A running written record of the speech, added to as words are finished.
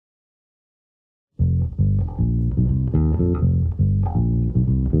Hi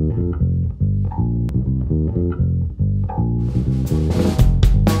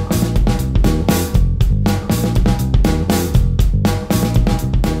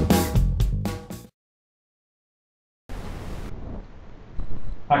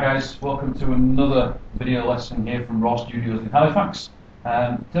guys, welcome to another video lesson here from Raw Studios in Halifax.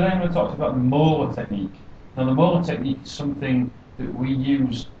 Today I'm going to talk about the Moeller technique. Now the Moeller technique is something that we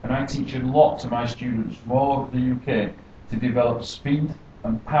use and I teach a lot to my students from all over the UK to develop speed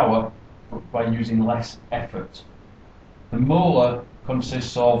and power but by using less effort. The Moeller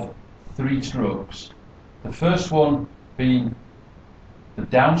consists of 3 strokes. The first one being the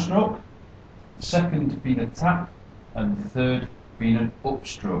downstroke, the second being a tap, and the third being an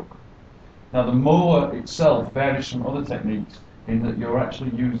upstroke. Now the Moeller itself varies from other techniques in that you're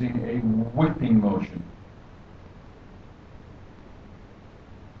actually using a whipping motion,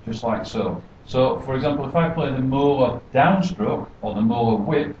 just like so. So for example, if I play the Moeller downstroke or the Moeller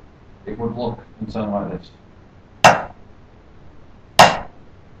whip, it would look and sound like this.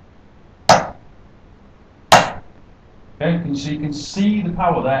 Okay, you can see the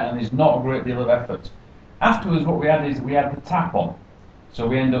power there, and there's not a great deal of effort. Afterwards, what we add is we add the tap on. So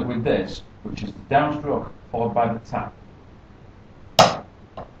we end up with this, which is the downstroke followed by the tap.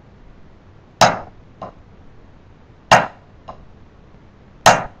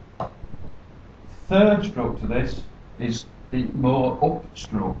 Third stroke to this is the Moeller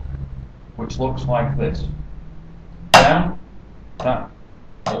upstroke, which looks like this. Down, tap,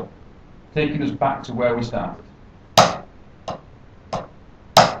 up, taking us back to where we started.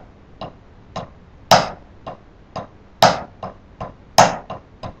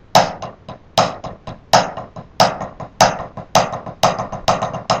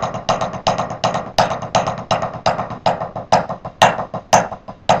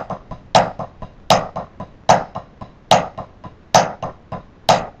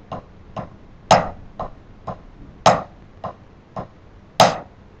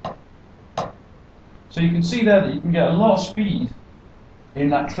 So you can see there that you can get a lot of speed in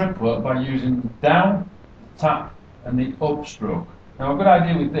that triplet by using down, tap and the upstroke. Now a good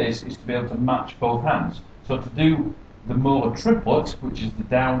idea with this is to be able to match both hands. So to do the Moeller triplet, which is the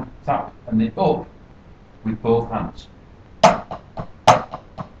down, tap and the up, with both hands.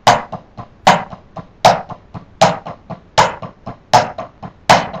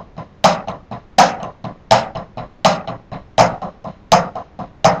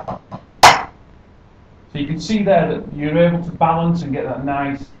 So you can see there that you're able to balance and get that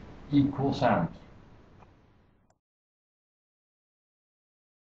nice equal sound.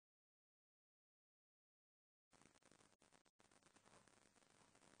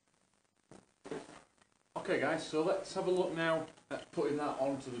 Okay guys, so let's have a look now at putting that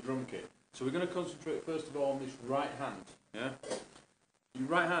onto the drum kit. So we're going to concentrate first of all on this right hand. Yeah? Your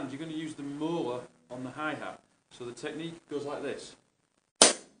right hand, you're going to use the Moeller on the hi-hat. So the technique goes like this.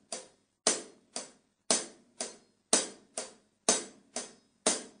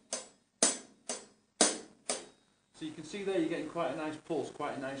 So you can see there you're getting quite a nice pulse,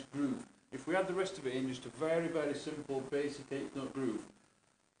 quite a nice groove. If we add the rest of it in, just a very, very simple basic 8-note groove.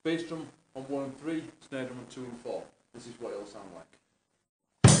 Bass drum on 1 and 3, snare drum on 2 and 4. This is what it'll sound like.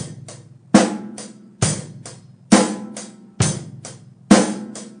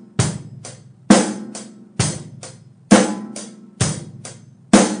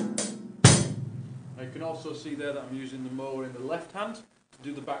 Now you can also see there that I'm using the Moeller in the left hand to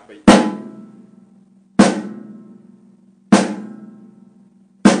do the backbeat.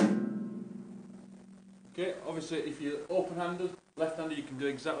 Okay, obviously if you're open-handed, left-handed, you can do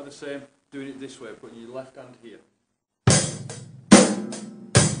exactly the same, doing it this way, putting your left hand here.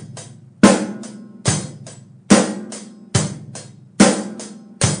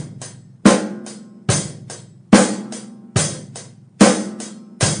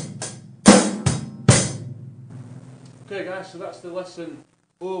 Okay guys, so that's the lesson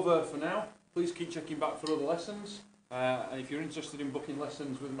over for now. Please keep checking back for other lessons, and if you're interested in booking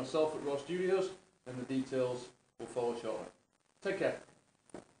lessons with myself at Raw Studios, then the details will follow shortly. Take care.